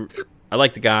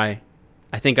like the guy.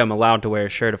 I think I'm allowed to wear a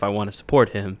shirt if I want to support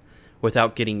him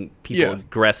without getting people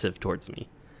aggressive towards me.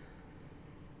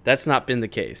 That's not been the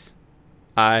case.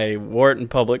 I wore it in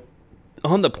public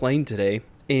on the plane today,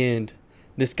 and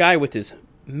this guy with his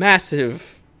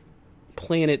massive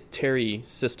planetary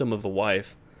system of a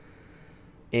wife,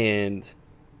 and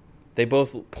they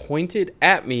both pointed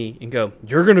at me and go,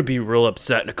 "You're gonna be real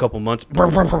upset in a couple months." And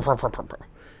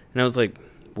I was like,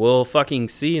 "We'll fucking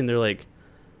see." And they're like,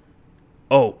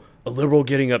 "Oh, a liberal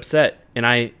getting upset."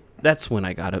 And that's when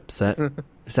I got upset.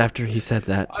 It's after he said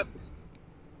that.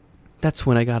 That's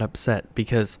when I got upset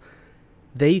because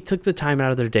they took the time out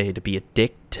of their day to be a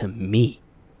dick to me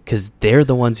because they're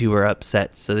the ones who were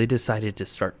upset. So they decided to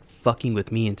start fucking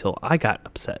with me until I got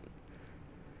upset.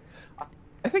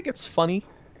 I think it's funny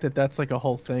that that's like a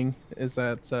whole thing. Is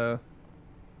that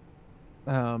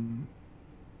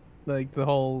like the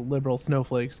whole liberal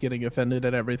snowflakes getting offended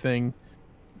at everything,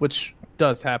 which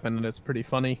does happen, and it's pretty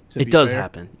funny. It does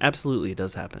happen. Absolutely, it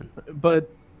does happen. But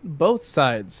both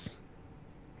sides,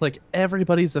 like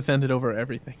everybody's offended over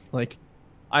everything. Like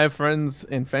I have friends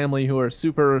and family who are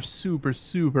super, super,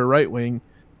 super right wing,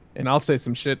 and I'll say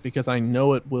some shit because I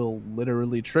know it will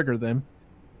literally trigger them.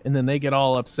 And then they get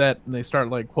all upset and they start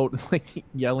like like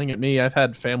yelling at me. I've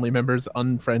had family members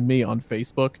unfriend me on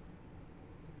Facebook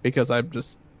because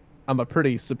I'm a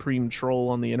pretty supreme troll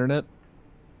on the internet.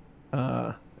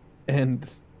 And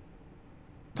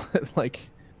like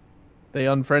they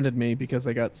unfriended me because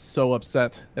I got so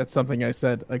upset at something I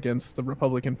said against the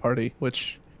Republican Party,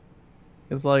 which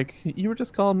is like, you were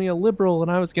just calling me a liberal and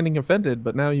I was getting offended,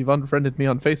 but now you've unfriended me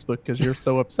on Facebook because you're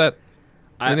so upset.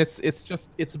 And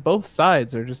it's both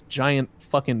sides are just giant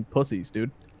fucking pussies,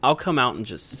 dude. I'll come out and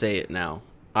just say it now.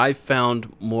 I've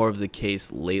found more of the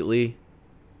case lately,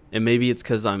 and maybe it's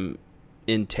because I'm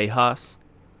in Tejas,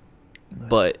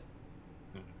 but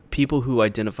people who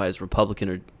identify as Republican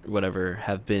or whatever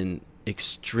have been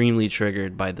extremely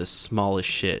triggered by the smallest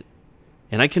shit.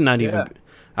 And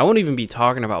I won't even be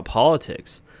talking about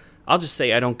politics. I'll just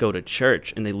say I don't go to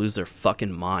church, and they lose their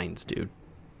fucking minds, dude.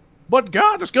 But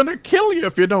God is gonna kill you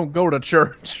if you don't go to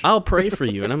church. I'll pray for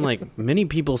you. And I'm like, many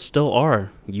people still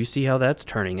are. You see how that's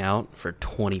turning out for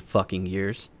 20 fucking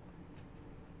years.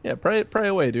 Yeah, pray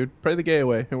away, dude. Pray the gay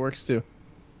away. It works too.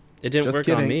 It didn't work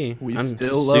on me. I'm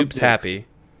still love soups dicks. happy.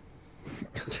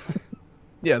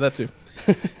 Yeah, that too.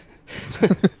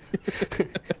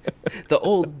 The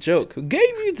old joke,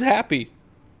 gay means happy.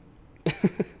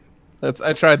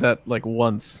 I tried that like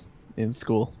once in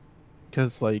school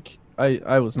because like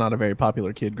I was not a very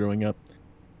popular kid growing up,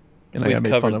 and I got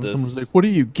made fun of. Someone was like, "What are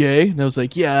you, gay?" And I was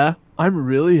like, "Yeah, I'm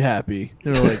really happy."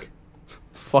 And they're like,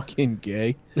 "Fucking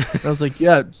gay?" And I was like,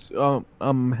 "Yeah,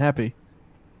 I'm happy."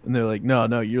 And they're like,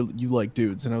 "No, you like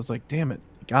dudes." And I was like, "Damn it,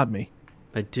 you got me."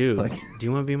 I do. Like, do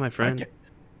you want to be my friend?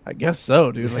 I guess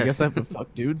so, dude. I guess I have to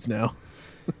fuck dudes now.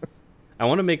 I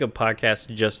want to make a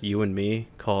podcast just you and me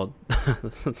called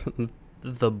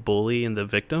The Bully and the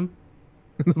Victim.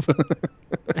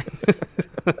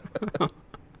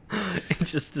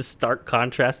 It's just the stark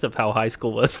contrast of how high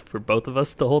school was for both of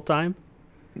us the whole time.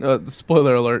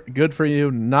 Spoiler alert, good for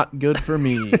you, not good for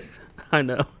me. I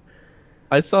know.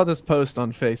 I saw this post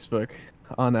on Facebook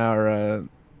on our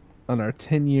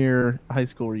 10-year high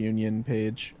school reunion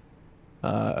page.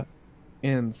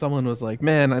 And someone was like,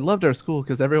 "Man, I loved our school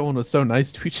because everyone was so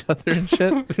nice to each other and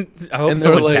shit." I hope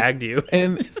someone tagged you.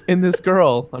 And this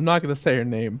girl, I'm not going to say her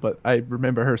name, but I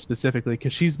remember her specifically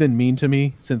because she's been mean to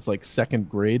me since like 2nd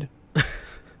grade.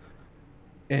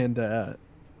 And their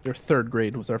 3rd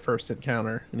grade was our first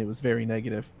encounter, and it was very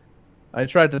negative. I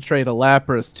tried to trade a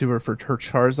Lapras to her for her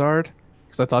Charizard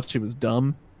because I thought she was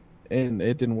dumb, and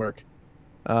it didn't work.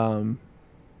 But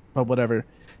whatever.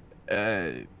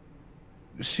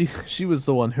 She was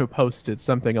the one who posted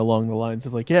something along the lines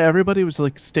of like, yeah, everybody was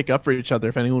like stick up for each other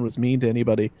if anyone was mean to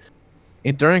anybody.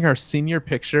 And during our senior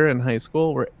picture in high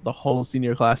school, where the whole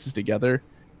senior class is together,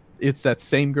 it's that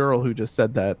same girl who just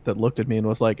said that looked at me and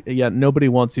was like, "Yeah, nobody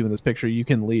wants you in this picture. You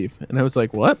can leave." And I was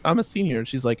like, "What? I'm a senior." And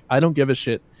she's like, "I don't give a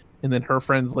shit." And then her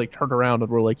friends like turned around and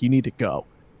were like, "You need to go.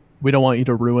 We don't want you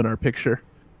to ruin our picture."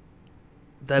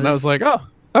 I was like, "Oh,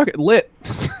 okay, lit."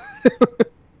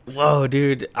 Whoa,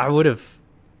 dude! I would have.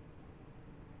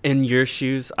 In your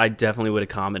shoes, I definitely would have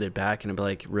commented back and be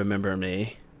like, "Remember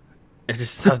me?" It's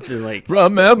just something like,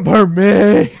 "Remember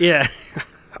me." Yeah.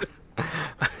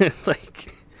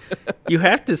 Like, You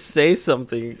have to say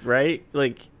something, right?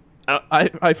 Like,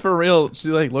 I for real, she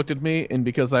like looked at me, and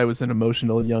because I was an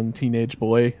emotional young teenage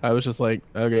boy, I was just like,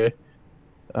 okay.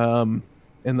 And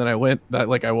then I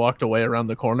walked away around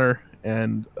the corner,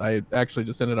 and I actually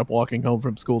just ended up walking home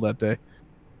from school that day.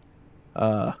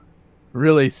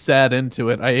 Really sad into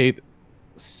it. I ate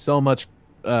so much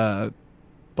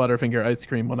Butterfinger ice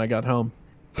cream when I got home,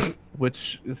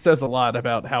 which says a lot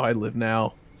about how I live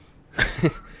now.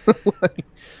 Like,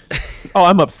 oh,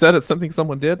 I'm upset at something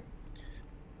someone did.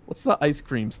 What's the ice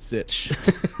cream sitch?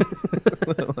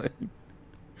 Like,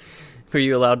 were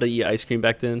you allowed to eat ice cream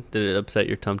back then? Did it upset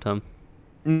your tum tum?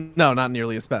 no, not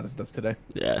nearly as bad as it does today.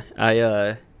 Yeah,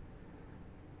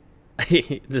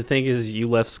 the thing is, you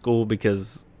left school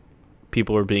because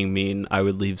people were being mean. I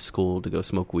would leave school to go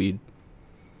smoke weed.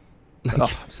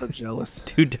 Oh, I'm so jealous.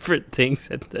 Two different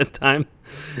things at that time.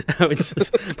 I was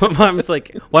just, my mom was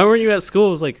like, "Why weren't you at school?"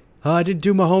 I was like, "Oh, I didn't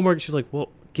do my homework." She was like, "Well,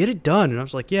 get it done." And I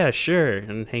was like, "Yeah, sure."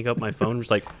 And hang up my phone. Was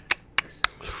like,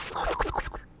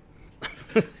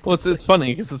 Well, it's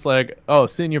funny because it's like, oh,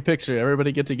 senior picture,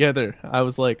 everybody get together. I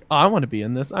was like, oh, I want to be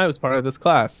in this. I was part of this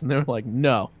class, and they were like,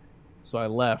 no. So I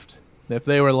left. If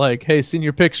they were like, hey,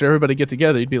 senior picture, everybody get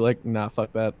together, you'd be like, nah,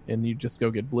 fuck that, and you just go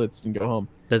get blitzed and go home.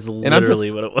 that's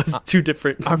literally what it was. Two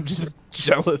different. I'm just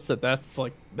jealous that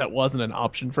that wasn't an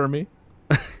option for me.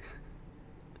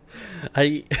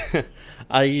 I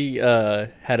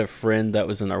had a friend that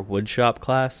was in our wood shop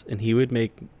class, and he would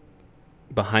make,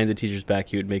 behind the teacher's back,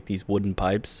 he would make these wooden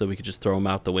pipes so we could just throw them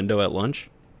out the window at lunch.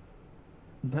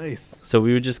 Nice. So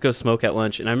we would just go smoke at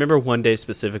lunch. And I remember one day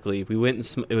specifically, we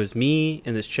went and it was me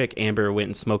and this chick, Amber, went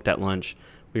and smoked at lunch.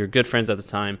 We were good friends at the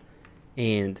time.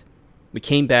 And we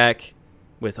came back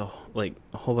with a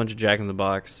whole bunch of Jack in the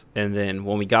Box. And then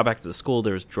when we got back to the school,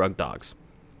 there was drug dogs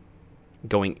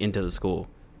going into the school.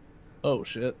 Oh,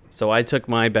 shit. So I took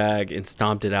my bag and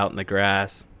stomped it out in the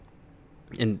grass.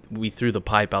 And we threw the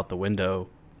pipe out the window.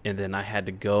 And then I had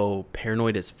to go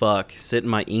paranoid as fuck, sit in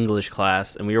my English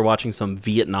class, and we were watching some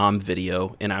Vietnam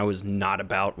video, and I was not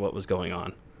about what was going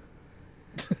on.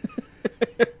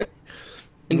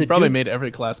 And they probably made every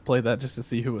class play that just to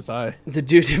see who was high. The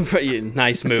dude,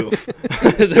 nice move.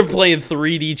 They're playing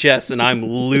 3D chess, and I'm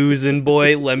losing,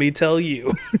 boy, let me tell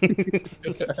you.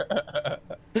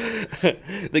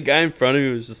 The guy in front of me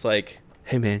was just like,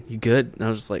 hey, man, you good? And I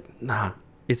was just like, nah.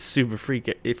 It's super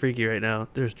freaky right now.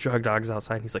 There's drug dogs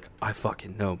outside. And he's like, I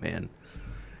fucking know, man.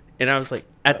 And I was like,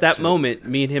 at that moment,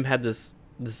 me and him had this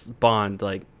bond.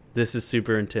 Like, this is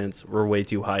super intense. We're way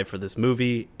too high for this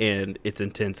movie, and it's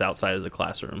intense outside of the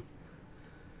classroom.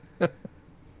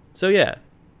 So yeah,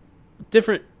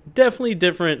 definitely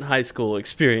different high school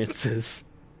experiences.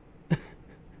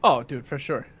 Oh, dude, for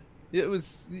sure. It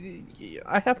was.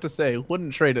 I have to say,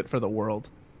 wouldn't trade it for the world.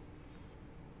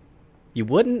 You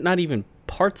wouldn't? Not even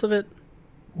parts of it?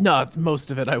 No,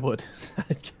 most of it I would.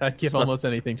 I'd give almost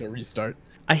anything to restart.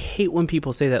 I hate when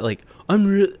people say that, like,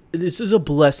 this is a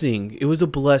blessing. It was a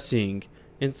blessing.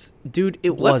 It's, dude,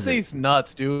 it wasn't. Blessing's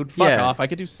nuts, dude. Fuck off. I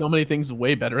could do so many things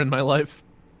way better in my life.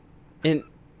 And,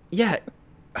 yeah.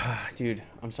 Dude,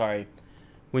 I'm sorry.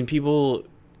 When people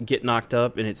get knocked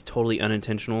up and it's totally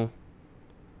unintentional,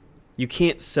 you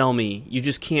can't sell me. You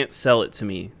just can't sell it to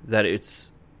me that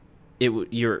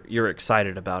you're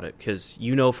excited about it, because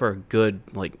you know for a good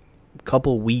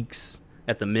couple weeks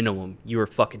at the minimum you were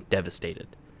fucking devastated.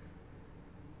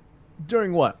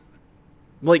 During what?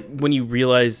 Like when you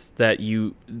realize that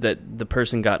the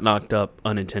person got knocked up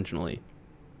unintentionally.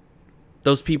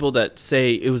 Those people that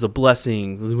say it was a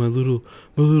blessing, my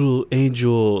little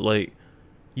angel, like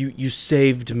you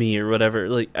saved me or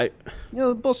whatever.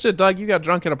 Bullshit, dog. You got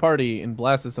drunk at a party and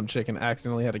blasted some chick and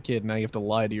accidentally had a kid. Now you have to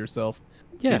lie to yourself.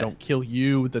 So you don't kill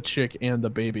you, the chick, and the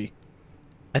baby.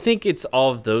 I think it's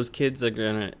all of those kids that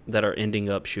are ending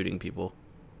up shooting people.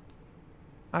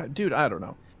 Dude, I don't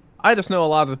know. I just know a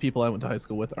lot of the people I went to high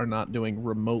school with are not doing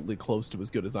remotely close to as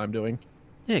good as I'm doing.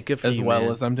 Yeah, good for you, as well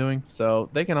man. as I'm doing. So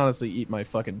they can honestly eat my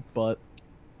fucking butt.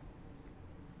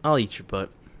 I'll eat your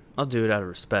butt. I'll do it out of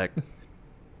respect.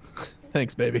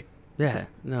 Thanks, baby. Yeah,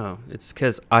 no, it's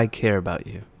because I care about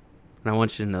you. And I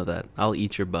want you to know that. I'll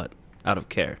eat your butt out of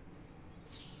care.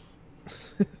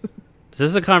 Is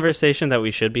this a conversation that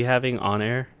we should be having on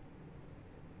air?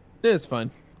 It's fine.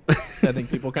 I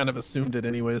think people kind of assumed it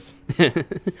anyways.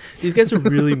 These guys are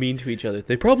really mean to each other.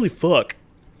 They probably fuck.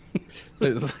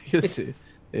 If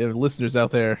listeners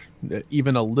out there,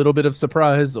 even a little bit of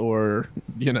surprise, or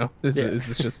this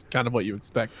is just kind of what you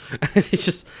expect. It's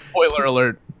just spoiler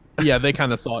alert. Yeah, they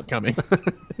kind of saw it coming.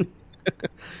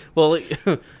 Well,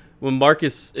 when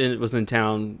Marcus was in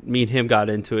town, me and him got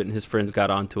into it, and his friends got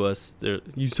onto us.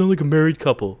 You sound like a married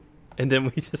couple. And then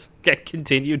we just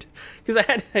continued, because I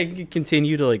had to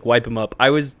continue to like wipe him up. I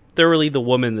was thoroughly the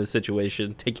woman in the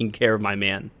situation, taking care of my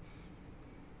man.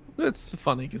 It's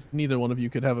funny because neither one of you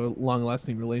could have a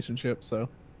long-lasting relationship. So,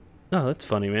 Oh, that's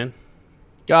funny, man.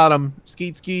 got him.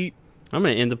 Skeet skeet. I'm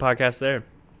gonna end the podcast there.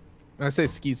 I say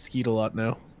skeet skeet a lot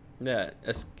now. Yeah,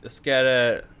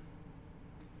 Escada.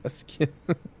 Ske-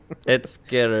 It's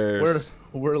Skitters.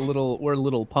 we're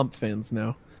little Pump fans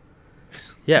now.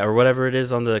 Yeah, or whatever it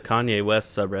is on the Kanye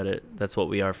West subreddit. That's what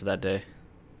we are for that day.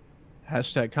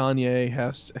 Hashtag Kanye.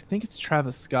 I think it's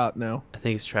Travis Scott now. I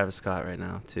think it's Travis Scott right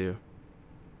now too.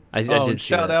 I Oh, did and see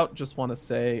shout that. out. Just want to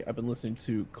say I've been listening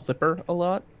to Clipper a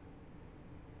lot.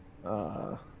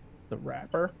 The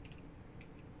rapper.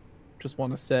 Just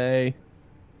want to say,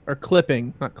 or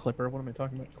Clipping, not Clipper. What am I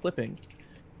talking about? Clipping.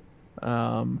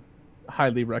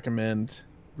 Highly recommend.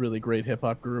 Really great hip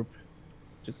hop group.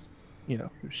 Just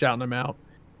shouting them out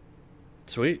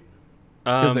Sweet.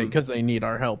 because they need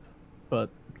our help. But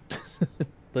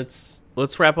Let's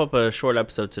wrap up a short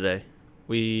episode today.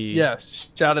 yeah,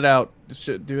 shout it out.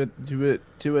 Do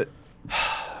it.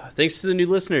 Thanks to the new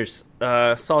listeners.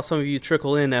 Saw some of you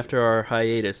trickle in after our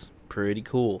hiatus. Pretty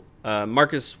cool.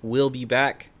 Marcus will be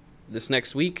back this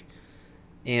next week,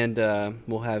 and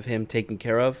we'll have him taken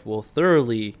care of. We'll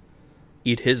thoroughly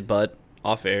eat his butt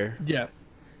off air. Yeah,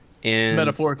 And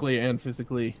metaphorically and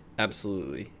physically.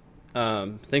 Absolutely.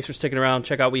 Thanks for sticking around.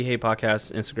 Check out We Hate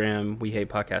Podcast Instagram, We Hate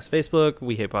Podcast Facebook,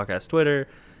 We Hate Podcast Twitter,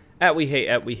 at We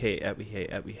Hate.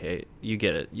 You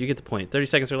get it. You get the point. 30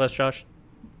 seconds or less, Josh.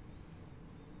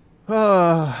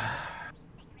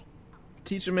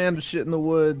 Teach a man to shit in the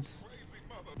woods,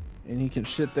 and he can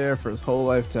shit there for his whole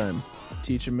lifetime.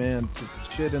 Teach a man to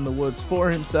shit in the woods for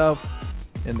himself,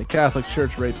 and the Catholic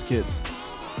Church rapes kids.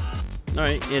 All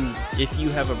right. And if you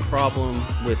have a problem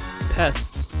with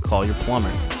pests, call your plumber.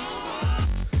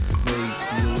 'Cause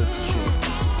they deal with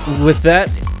shit. With that,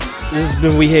 this has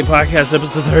been We Hate Podcast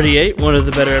episode 38, one of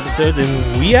the better episodes,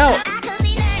 and we out.